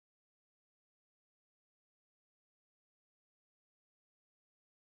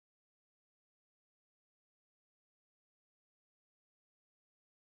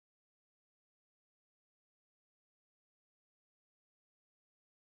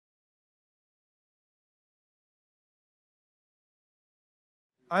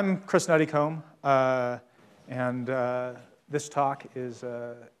I'm Kris Nuttycombe, and this talk is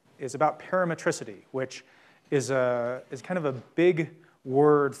about parametricity, which is kind of a big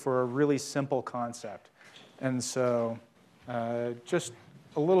word for a really simple concept. And so just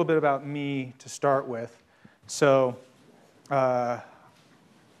a little bit about me to start with. So I've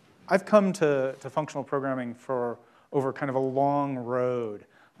come to functional programming for over kind of a long road.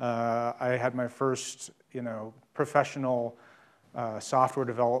 I had my first professional software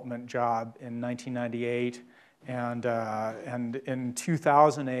development job in 1998, and in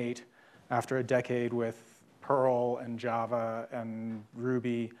 2008, after a decade with Perl and Java and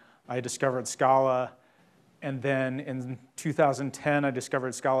Ruby, I discovered Scala, and then in 2010 I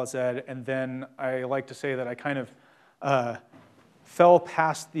discovered Scala Z, and then I like to say that I kind of fell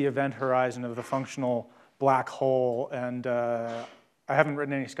past the event horizon of the functional black hole, and I haven't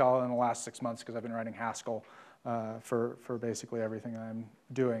written any Scala in the last 6 months because I've been writing Haskell for basically everything I'm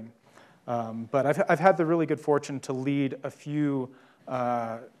doing. But I've had the really good fortune to lead a few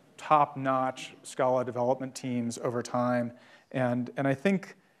top-notch Scala development teams over time, and I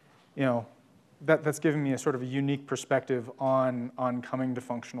think that's given me a sort of a unique perspective on coming to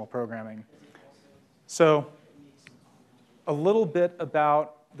functional programming. So a little bit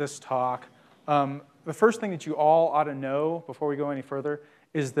about this talk. The first thing that you all ought to know before we go any further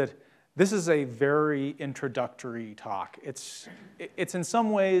is that this is a very introductory talk. It's in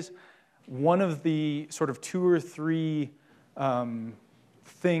some ways one of the sort of 2 or 3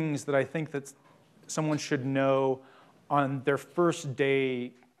 things that I think that someone should know on their first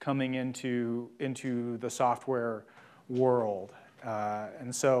day coming into the software world.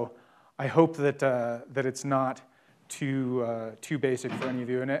 And so I hope that it's not too basic for any of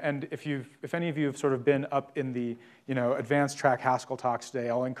you. And if any of you have sort of been up in the advanced track Haskell talks today,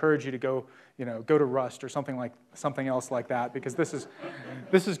 I'll encourage you to go to Rust or something else like that, because this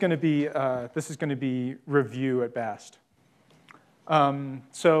is going to be review at best.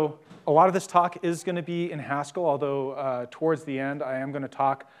 So a lot of this talk is going to be in Haskell, although towards the end I am going to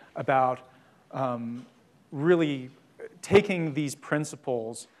talk about really taking these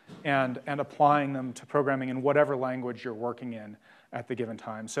principles and applying them to programming in whatever language you're working in at the given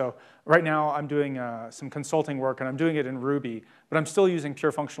time. So right now I'm doing some consulting work, and I'm doing it in Ruby, but I'm still using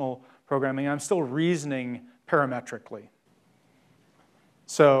pure functional programming. I'm still reasoning parametrically.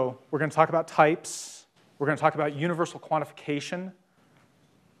 So we're going to talk about types. We're going to talk about universal quantification.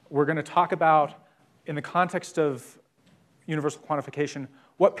 We're going to talk about, in the context of universal quantification,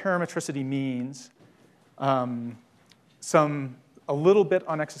 what parametricity means, a little bit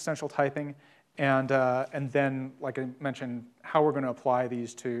on existential typing, and then, like I mentioned, how we're going to apply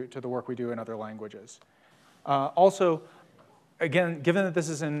these to the work we do in other languages. Also, again, given that this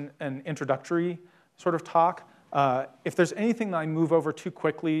is an introductory sort of talk, if there's anything that I move over too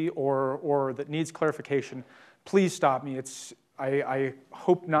quickly or that needs clarification, please stop me. I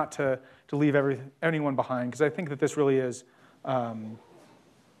hope not to leave anyone behind, because I think that this really is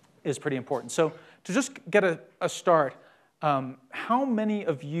pretty important. So to just get a start, how many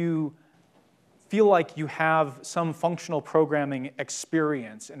of you feel like you have some functional programming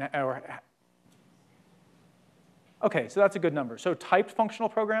experience? OK, so that's a good number. So typed functional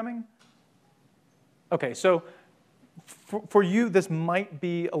programming? OK, so for you, this might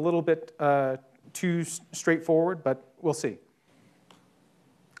be a little bit too straightforward, but we'll see.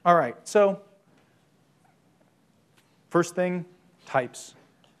 All right, so first thing, types.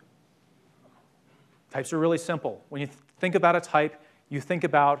 Types are really simple. When you think about a type, you think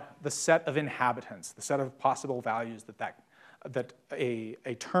about the set of inhabitants, the set of possible values that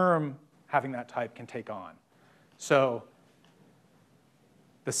a term having that type can take on. So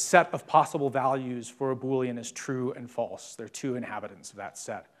the set of possible values for a Boolean is true and false. There are 2 inhabitants of that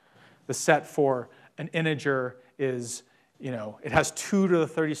set. The set for an integer is, it has 2 to the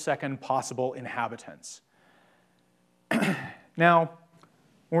 32nd possible inhabitants. Now,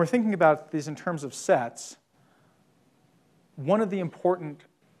 when we're thinking about these in terms of sets, one of the important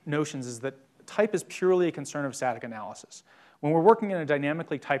notions is that type is purely a concern of static analysis. When we're working in a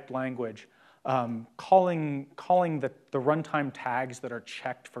dynamically typed language, calling the runtime tags that are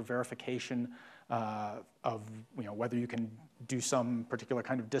checked for verification of whether you can do some particular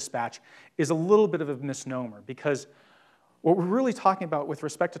kind of dispatch is a little bit of a misnomer, because what we're really talking about with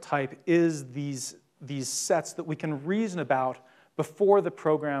respect to type is these sets that we can reason about before the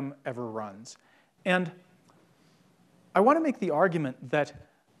program ever runs. And I want to make the argument that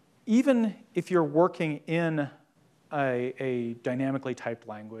even if you're working in a dynamically typed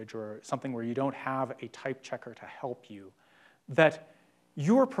language or something where you don't have a type checker to help you, that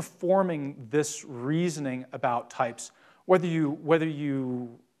you're performing this reasoning about types whether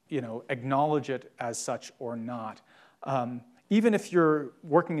you acknowledge it as such or not. Even if you're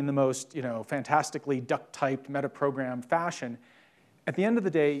working in the most fantastically duck-typed metaprogram fashion, at the end of the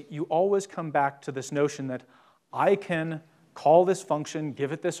day, you always come back to this notion that I can call this function,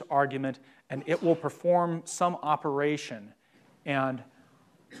 give it this argument, and it will perform some operation. And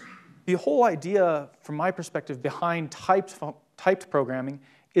the whole idea, from my perspective, behind typed programming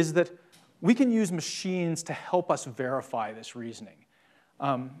is that we can use machines to help us verify this reasoning.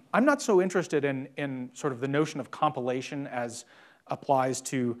 I'm not so interested in sort of the notion of compilation as applies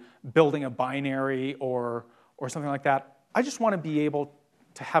to building a binary or something like that. I just want to be able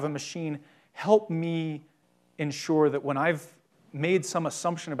to have a machine help me ensure that when I've made some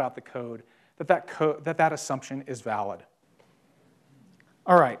assumption about the code, that assumption is valid.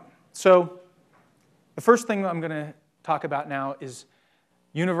 All right, so the first thing I'm going to talk about now is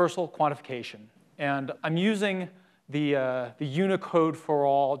universal quantification. And I'm using the Unicode for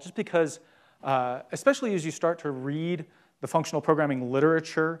all just because, especially as you start to read the functional programming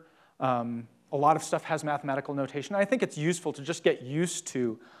literature, a lot of stuff has mathematical notation. I think it's useful to just get used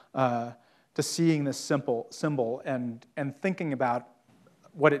to seeing this simple symbol and thinking about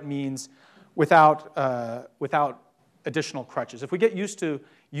what it means without additional crutches. If we get used to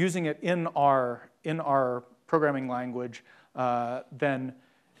using it in our programming language, then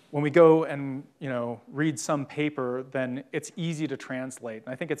when we go and read some paper, then it's easy to translate.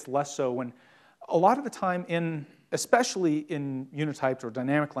 And I think it's less so when a lot of the time, especially in unityped or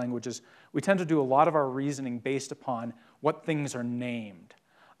dynamic languages, we tend to do a lot of our reasoning based upon what things are named.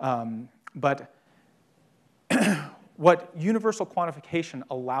 But what universal quantification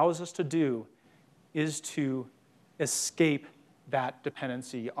allows us to do is to escape that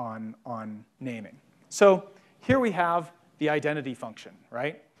dependency on naming. So here we have the identity function,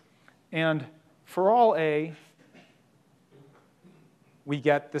 right? And for all a, we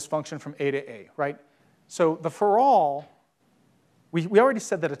get this function from a to a, right? So the for all, we already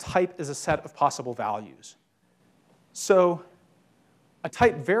said that a type is a set of possible values. So a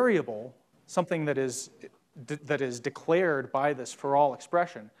type variable, something that is declared by this for all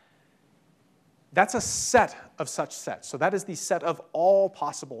expression, that's a set of such sets. So that is the set of all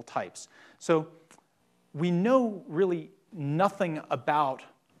possible types. So we know really nothing about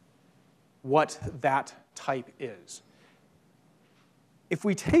what that type is. If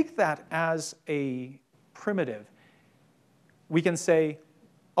we take that as a primitive, we can say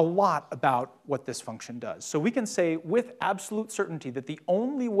a lot about what this function does. So we can say with absolute certainty that the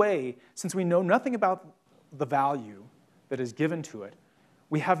only way, since we know nothing about the value that is given to it,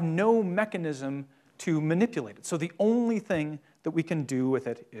 we have no mechanism to manipulate it. So the only thing that we can do with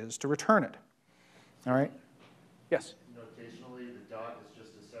it is to return it. All right? Yes? Notationally, the dot is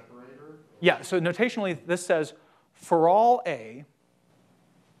just a separator? Yeah, so notationally, this says for all a,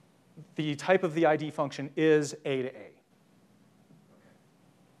 the type of the ID function is a to a.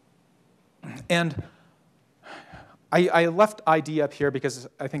 And I left ID up here because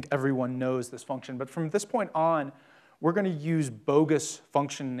I think everyone knows this function. But from this point on, we're going to use bogus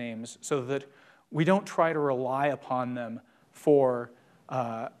function names so that we don't try to rely upon them for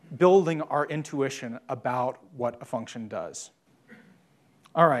building our intuition about what a function does.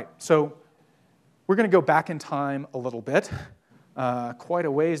 All right, so we're going to go back in time a little bit, quite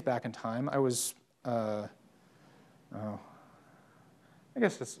a ways back in time. I was, I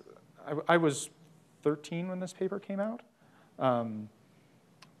was 13 when this paper came out.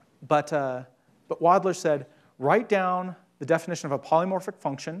 But Wadler said, write down the definition of a polymorphic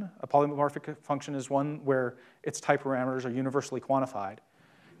function. A polymorphic function is one where its type parameters are universally quantified.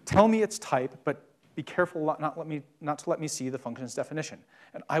 Tell me its type, but be careful not to let me see the function's definition.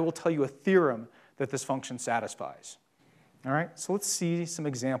 And I will tell you a theorem that this function satisfies. All right, so let's see some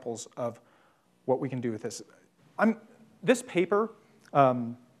examples of what we can do with this. This paper,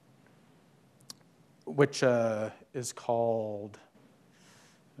 which is called,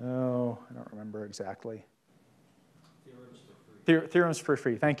 oh, I don't remember exactly. Theorems for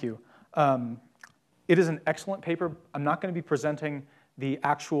free, thank you. It is an excellent paper. I'm not going to be presenting the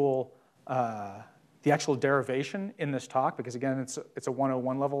actual derivation in this talk because, again, it's a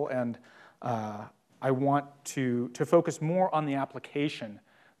 101 level, and I want to focus more on the application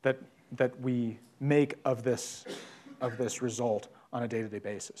that we make of this result on a day-to-day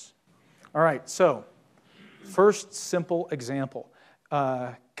basis. All right, so first simple example.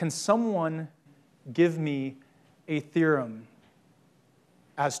 Can someone give me a theorem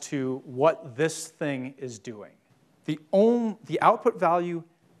as to what this thing is doing? The output value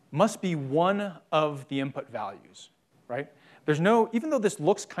must be one of the input values, right? there's no, even though this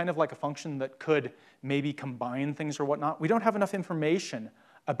looks kind of like a function that could maybe combine things or whatnot, we don't have enough information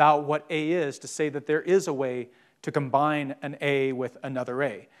about what A is to say that there is a way to combine an A with another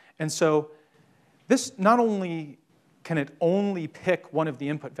A. And so this not only can it only pick one of the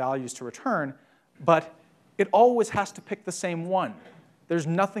input values to return, but it always has to pick the same one. There's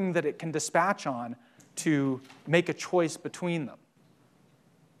nothing that it can dispatch on to make a choice between them.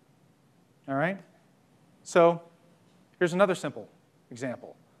 All right? So here's another simple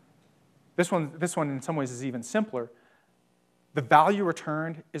example. This one in some ways is even simpler. The value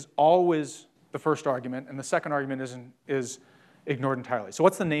returned is always the first argument, and the second argument is ignored entirely. So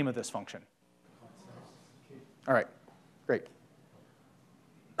what's the name of this function? All right, great.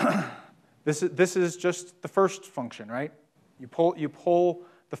 This is just the first function, right? You pull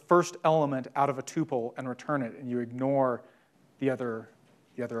the first element out of a tuple and return it, and you ignore the other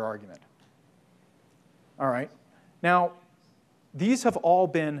argument. All right. Now, these have all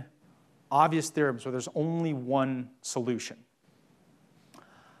been obvious theorems where there's only one solution.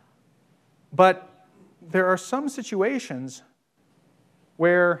 But there are some situations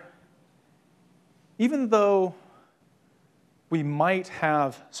where even though we might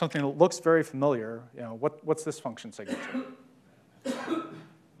have something that looks very familiar, what's this function signature?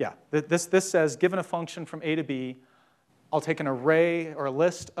 Yeah, this says, given a function from A to B, I'll take an array or a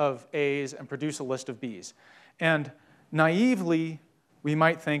list of A's and produce a list of B's. And naively, we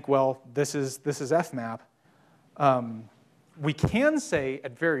might think, well, this is fmap. We can say,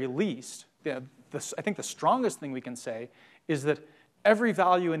 at very least, I think the strongest thing we can say is that every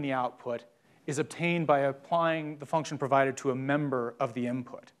value in the output is obtained by applying the function provided to a member of the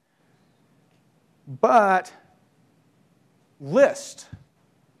input. But list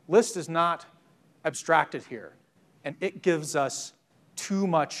is not abstracted here, and it gives us too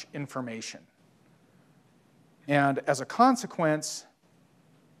much information. And as a consequence,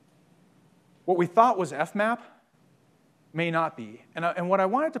 what we thought was fmap may not be. And what I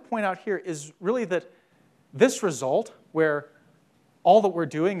wanted to point out here is really that this result, where all that we're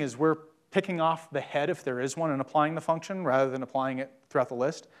doing is we're picking off the head if there is one and applying the function rather than applying it throughout the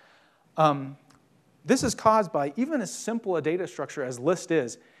list, this is caused by even as simple a data structure as list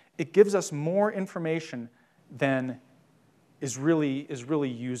is. It gives us more information than is really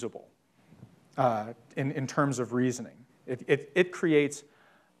usable in terms of reasoning. It creates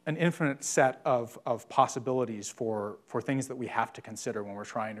an infinite set of possibilities for things that we have to consider when we're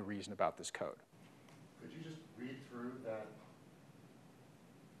trying to reason about this code. Could you just read through that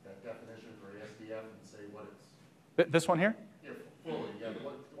definition for ASDF and say what it's... This one here? Yeah, fully. Yeah, the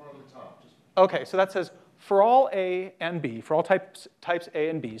one on the top. OK, so that says for all A and B, for all types A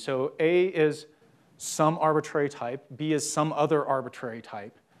and B, so A is some arbitrary type, B is some other arbitrary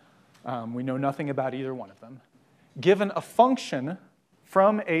type. We know nothing about either one of them. Given a function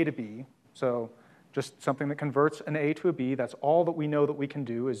from A to B, so just something that converts an A to a B, that's all that we know that we can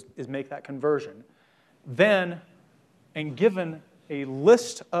do is make that conversion. Then, and given a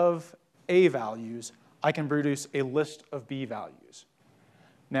list of A values, I can produce a list of B values.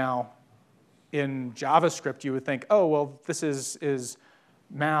 Now, in JavaScript, you would think, oh, well, this is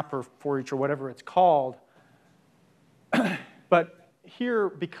map or for each or whatever it's called. But here,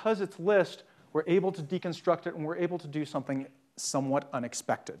 because it's list, we're able to deconstruct it, and we're able to do something somewhat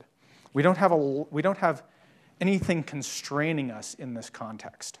unexpected. We don't have anything constraining us in this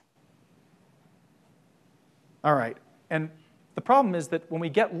context. All right, and the problem is that when we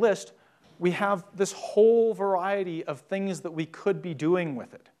get list, we have this whole variety of things that we could be doing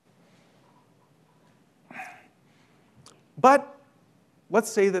with it. But let's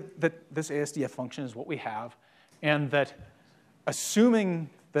say that this ASDF function is what we have, and that assuming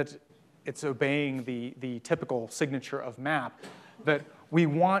that it's obeying the typical signature of map, that we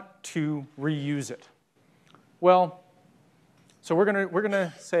want to reuse it. Well, so we're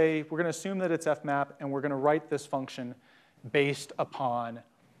gonna assume that it's fmap, and we're gonna write this function based upon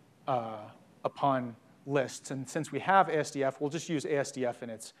lists. And since we have ASDF, we'll just use ASDF in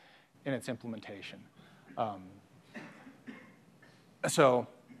its implementation. So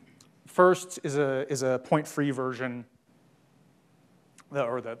first is a point-free version,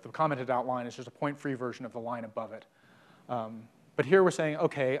 or the commented outline is just a point-free version of the line above it. But here we're saying,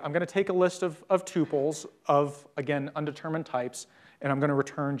 OK, I'm going to take a list of tuples of, again, undetermined types, and I'm going to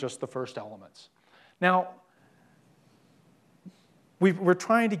return just the first elements. Now, we're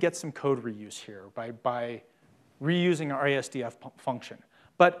trying to get some code reuse here by reusing our ASDF function.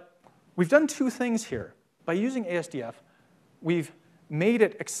 But we've done two things here. By using ASDF, we've made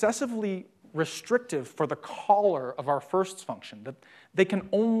it excessively restrictive for the caller of our first function, that they can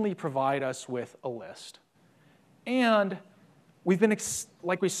only provide us with a list. And we've been,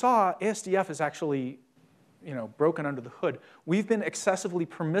 like we saw, ASDF is actually broken under the hood. We've been excessively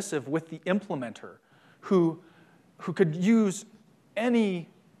permissive with the implementer who could use any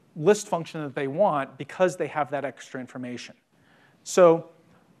list function that they want because they have that extra information. So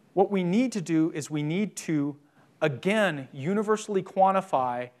what we need to do is we need to, again, universally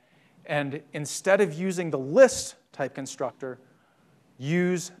quantify, and instead of using the list type constructor,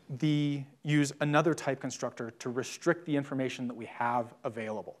 use another type constructor to restrict the information that we have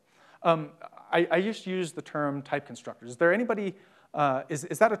available. I just use the term type constructors. Is there anybody,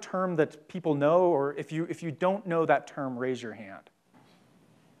 is that a term that people know? Or if you don't know that term, raise your hand.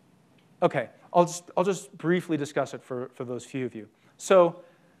 OK, I'll just briefly discuss it for those few of you. So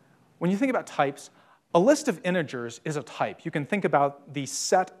when you think about types, a list of integers is a type. You can think about the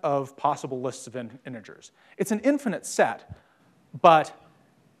set of possible lists of integers. It's an infinite set, but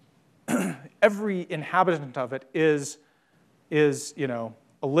every inhabitant of it is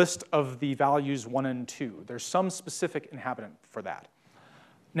a list of the values 1 and 2. There's some specific inhabitant for that.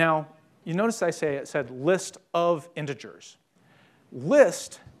 Now, you notice it said list of integers.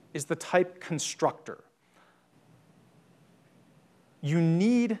 List is the type constructor. You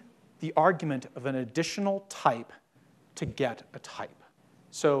need the argument of an additional type to get a type.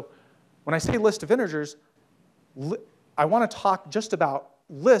 So when I say list of integers, I want to talk just about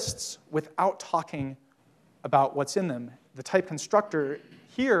lists without talking about what's in them. The type constructor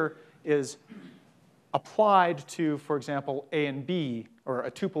here is applied to, for example, A and B, or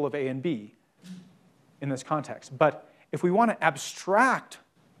a tuple of A and B in this context. But if we want to abstract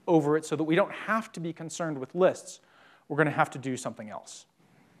over it so that we don't have to be concerned with lists, we're going to have to do something else.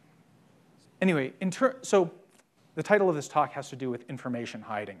 Anyway, so the title of this talk has to do with information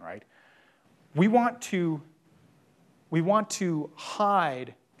hiding, right? We want to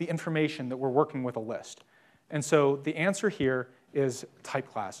hide the information that we're working with a list. And so the answer here is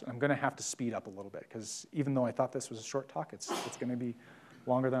type class. I'm going to have to speed up a little bit, because even though I thought this was a short talk, it's going to be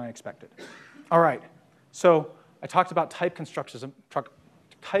longer than I expected. All right, so I talked about type constructors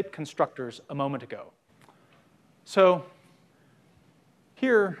a moment ago. So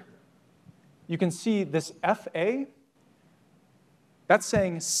here you can see this FA. That's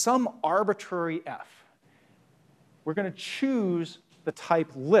saying some arbitrary F. We're going to choose the type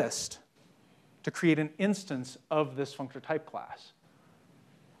list to create an instance of this functor type class.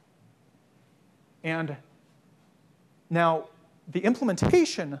 And now the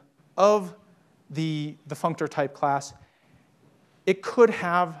implementation of the functor type class, it could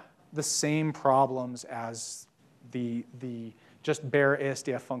have the same problems as the just bare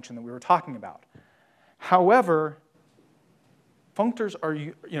ASDF function that we were talking about. However, functors are,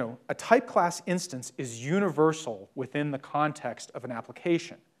 a type class instance is universal within the context of an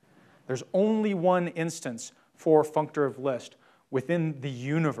application. There's only one instance for functor of list within the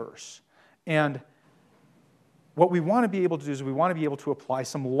universe. And what we want to be able to do is we want to be able to apply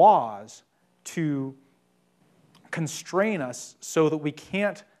some laws to constrain us so that we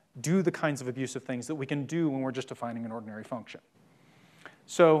can't do the kinds of abusive things that we can do when we're just defining an ordinary function.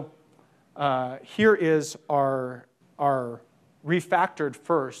 So here is our refactored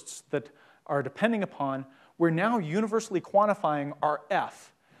firsts that are depending upon, we're now universally quantifying our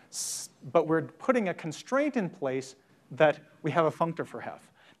f, but we're putting a constraint in place that we have a functor for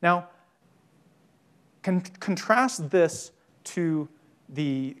f. Now, contrast this to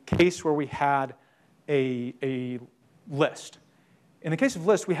the case where we had a list. In the case of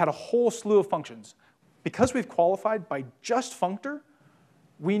list, we had a whole slew of functions. Because we've qualified by just functor,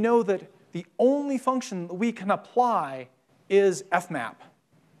 we know that the only function that we can apply is fmap.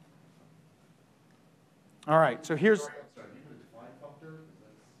 All right, so here's. Sorry, you can define functor?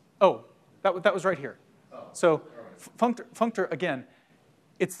 Oh, that was right here. Oh, so functor, again,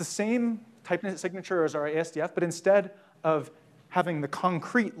 it's the same type signature as our ASDF, but instead of having the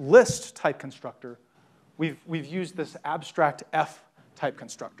concrete list type constructor, we've used this abstract f type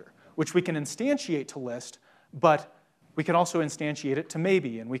constructor, which we can instantiate to list, but we can also instantiate it to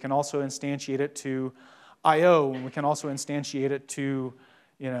maybe, and we can also instantiate it to IO, and we can also instantiate it to,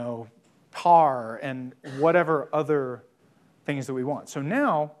 par, and whatever other things that we want. So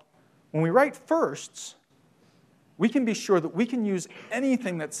now, when we write firsts, we can be sure that we can use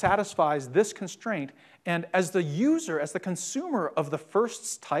anything that satisfies this constraint, and as the user, as the consumer of the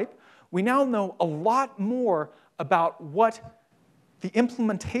firsts type, we now know a lot more about what the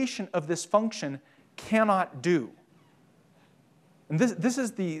implementation of this function cannot do. And this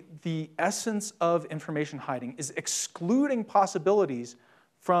is the essence of information hiding, is excluding possibilities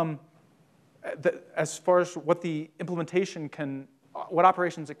from, as far as what the implementation can, what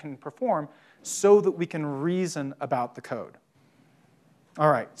operations it can perform, so that we can reason about the code. All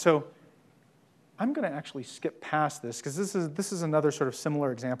right, so I'm going to actually skip past this because this is another sort of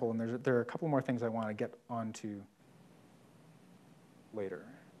similar example, and there are a couple more things I want to get onto later.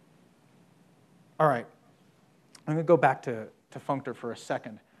 All right, I'm going to go back to functor for a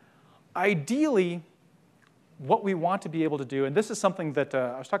second. Ideally, what we want to be able to do, and this is something that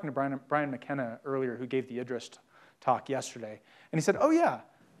I was talking to Brian McKenna earlier, who gave the Idris talk yesterday, and he said, oh yeah,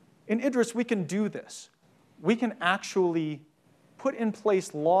 in Idris we can do this. We can actually put in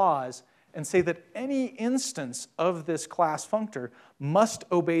place laws and say that any instance of this class functor must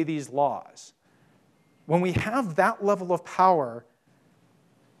obey these laws. When we have that level of power,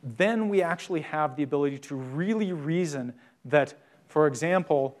 then we actually have the ability to really reason that, for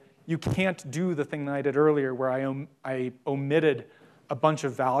example, you can't do the thing that I did earlier where I omitted a bunch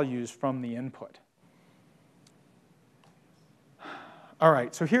of values from the input. All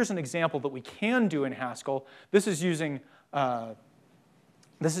right, so here's an example that we can do in Haskell. This is using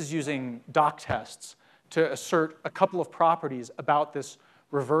doc tests to assert a couple of properties about this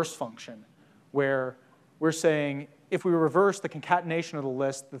reverse function, where we're saying if we reverse the concatenation of the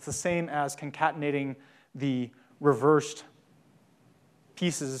list, that's the same as concatenating the reversed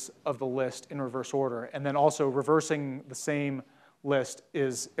pieces of the list in reverse order. And then also reversing the same list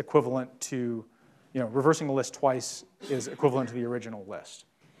is equivalent to, reversing the list twice is equivalent to the original list.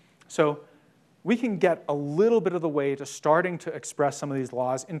 So we can get a little bit of the way to starting to express some of these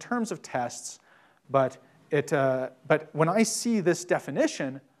laws in terms of tests, but when I see this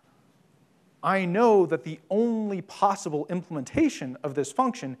definition, I know that the only possible implementation of this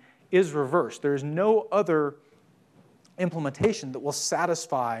function is reverse. There is no other implementation that will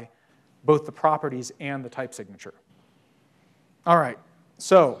satisfy both the properties and the type signature. All right,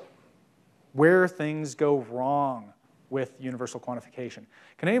 so where things go wrong with universal quantification.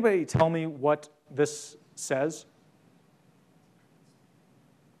 Can anybody tell me what this says?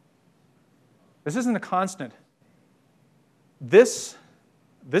 This isn't a constant. This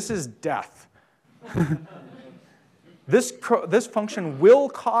is death. This function will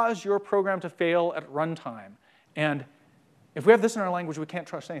cause your program to fail at runtime. And if we have this in our language, we can't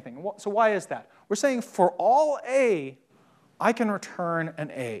trust anything. So why is that? We're saying for all A, I can return an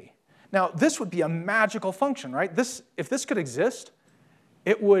A. Now, this would be a magical function, right? If this could exist,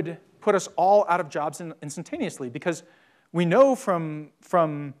 it would put us all out of jobs instantaneously, because we know from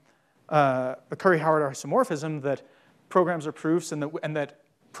the Curry-Howard isomorphism that programs are proofs and that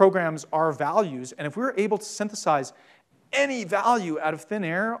programs are values. And if we were able to synthesize any value out of thin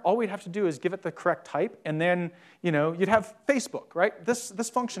air, all we'd have to do is give it the correct type, and then you'd have Facebook, right? This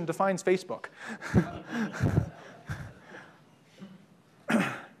function defines Facebook.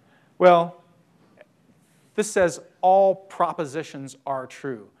 Well, this says all propositions are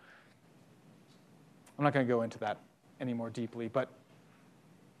true. I'm not going to go into that any more deeply, but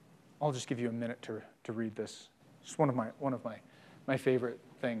I'll just give you a minute to read this. It's one of my favorite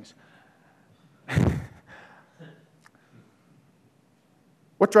things.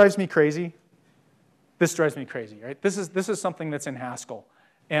 What drives me crazy? This drives me crazy, right? This is something that's in Haskell,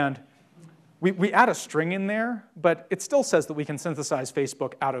 and we add a string in there, but it still says that we can synthesize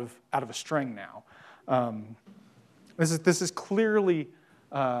Facebook out of a string now. This is clearly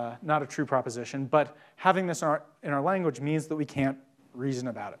not a true proposition, but having this in our language means that we can't reason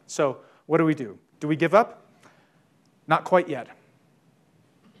about it. So what do? Do we give up? Not quite yet.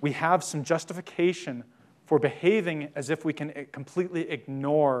 We have some justification for behaving as if we can completely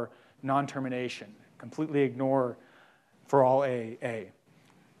ignore non-termination, completely ignore for all A.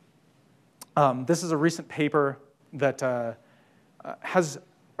 This is a recent paper that has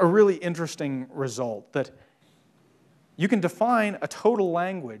a really interesting result, that you can define a total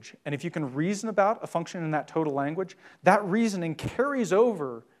language, and if you can reason about a function in that total language, that reasoning carries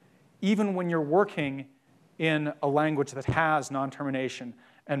over even when you're working in a language that has non-termination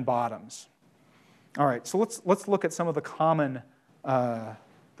and bottoms. All right, so let's look at some of the common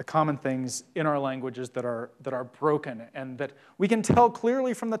things in our languages that are broken, and that we can tell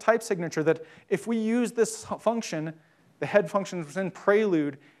clearly from the type signature that if we use this function, the head function within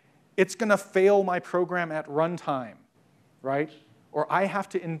Prelude, it's going to fail my program at runtime, right? Or I have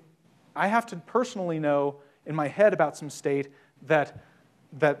to personally know in my head about some state that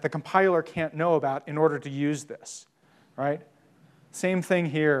the compiler can't know about in order to use this, right? Same thing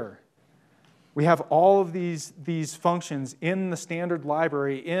here. We have all of these functions in the standard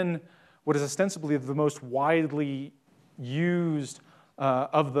library in what is ostensibly the most widely used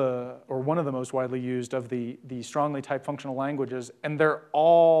or one of the most widely used of the strongly typed functional languages, and they're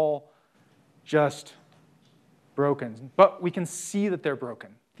all just broken. But we can see that they're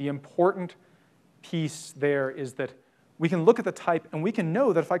broken. The important piece there is that we can look at the type, and we can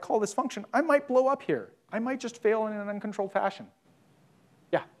know that if I call this function, I might blow up here. I might just fail in an uncontrolled fashion.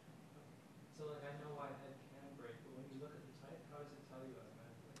 Yeah? So like I know why head can break, but when you look at the type, how does it tell you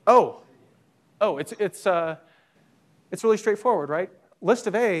automatically? It's really straightforward, right? List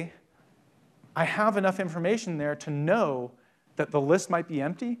of A, I have enough information there to know that the list might be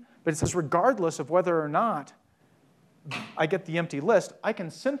empty, but it says regardless of whether or not I get the empty list, I can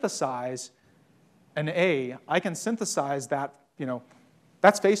synthesize an A. I can synthesize that,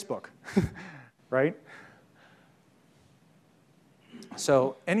 that's Facebook, right?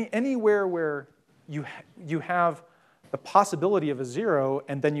 So anywhere where you have the possibility of a 0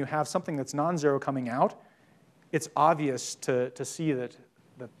 and then you have something that's non-zero coming out, it's obvious to see that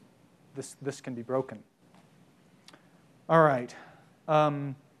this can be broken. All right.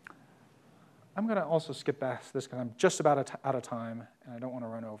 I'm going to also skip past this because I'm just about out of time, and I don't want to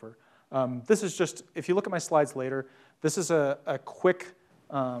run over. This is just, if you look at my slides later, this is a quick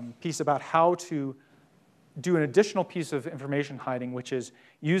piece about how to do an additional piece of information hiding, which is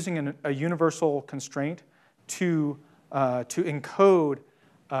using a universal constraint to encode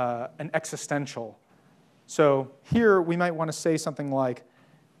an existential. So here we might want to say something like,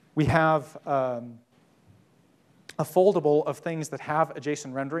 we have a foldable of things that have a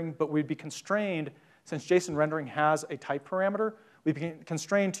JSON rendering, but we'd be constrained, since JSON rendering has a type parameter, we'd be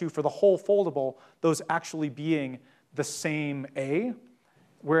constrained to, for the whole foldable, those actually being the same A.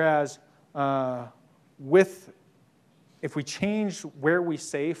 Whereas if we change where we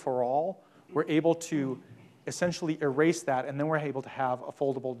say for all, we're able to essentially erase that, and then we're able to have a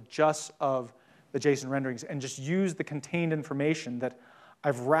foldable just of the JSON renderings and just use the contained information that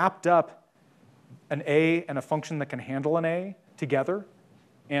I've wrapped up an A and a function that can handle an A together,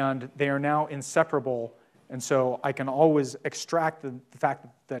 and they are now inseparable. And so I can always extract the fact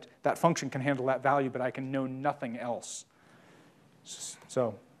that that function can handle that value, but I can know nothing else.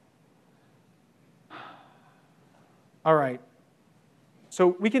 So, all right.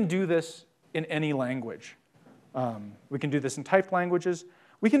 So we can do this in any language. We can do this in typed languages.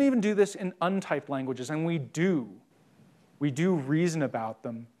 We can even do this in untyped languages, and we do. We do reason about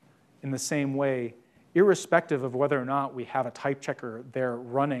them in the same way, irrespective of whether or not we have a type checker there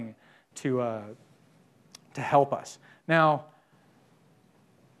running to help us. Now,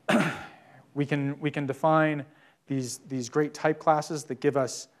 we can define these great type classes that give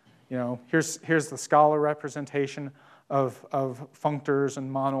us, here's the Scala representation of functors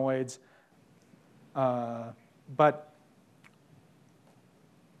and monoids,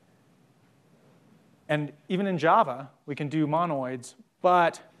 and even in Java, we can do monoids,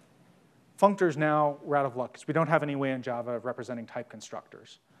 but functors now, we're out of luck, because we don't have any way in Java of representing type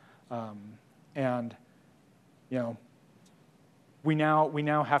constructors. And we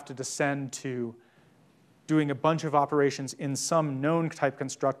now have to descend to doing a bunch of operations in some known type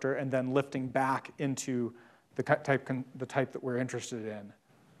constructor and then lifting back into the type that we're interested in.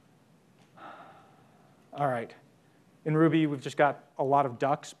 All right. In Ruby, we've just got a lot of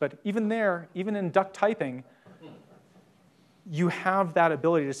ducks, but even there, even in duck typing, you have that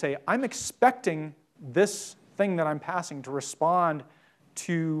ability to say, I'm expecting this thing that I'm passing to respond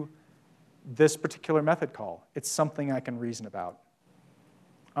to this particular method call. It's something I can reason about.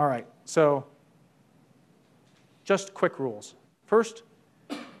 All right, so just quick rules. First,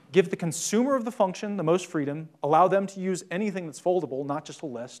 give the consumer of the function the most freedom, allow them to use anything that's foldable, not just a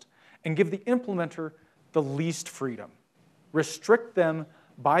list, and give the implementer the least freedom. Restrict them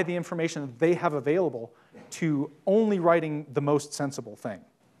by the information that they have available to only writing the most sensible thing.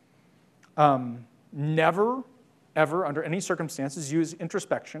 Never, ever, under any circumstances, use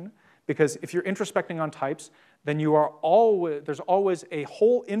introspection, because if you're introspecting on types, then there's always a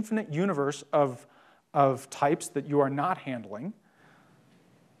whole infinite universe of types that you are not handling.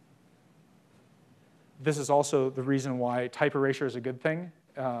 This is also the reason why type erasure is a good thing.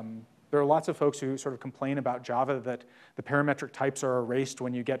 There are lots of folks who sort of complain about Java that the parametric types are erased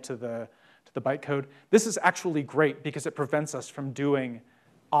when you get to the bytecode. This is actually great because it prevents us from doing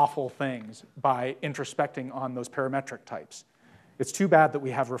awful things by introspecting on those parametric types. It's too bad that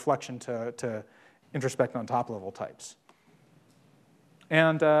we have reflection to introspect on top-level types.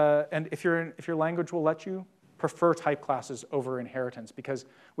 And if your language will let you, prefer type classes over inheritance, because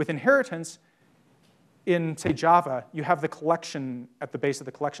with inheritance, in, say, Java, you have the collection at the base of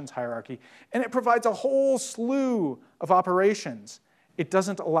the collections hierarchy, and it provides a whole slew of operations. It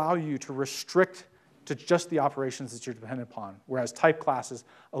doesn't allow you to restrict to just the operations that you're dependent upon, whereas type classes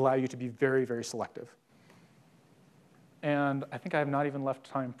allow you to be very, very selective. And I think I have not even left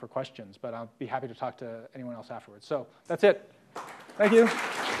time for questions, but I'll be happy to talk to anyone else afterwards. So that's it. Thank you.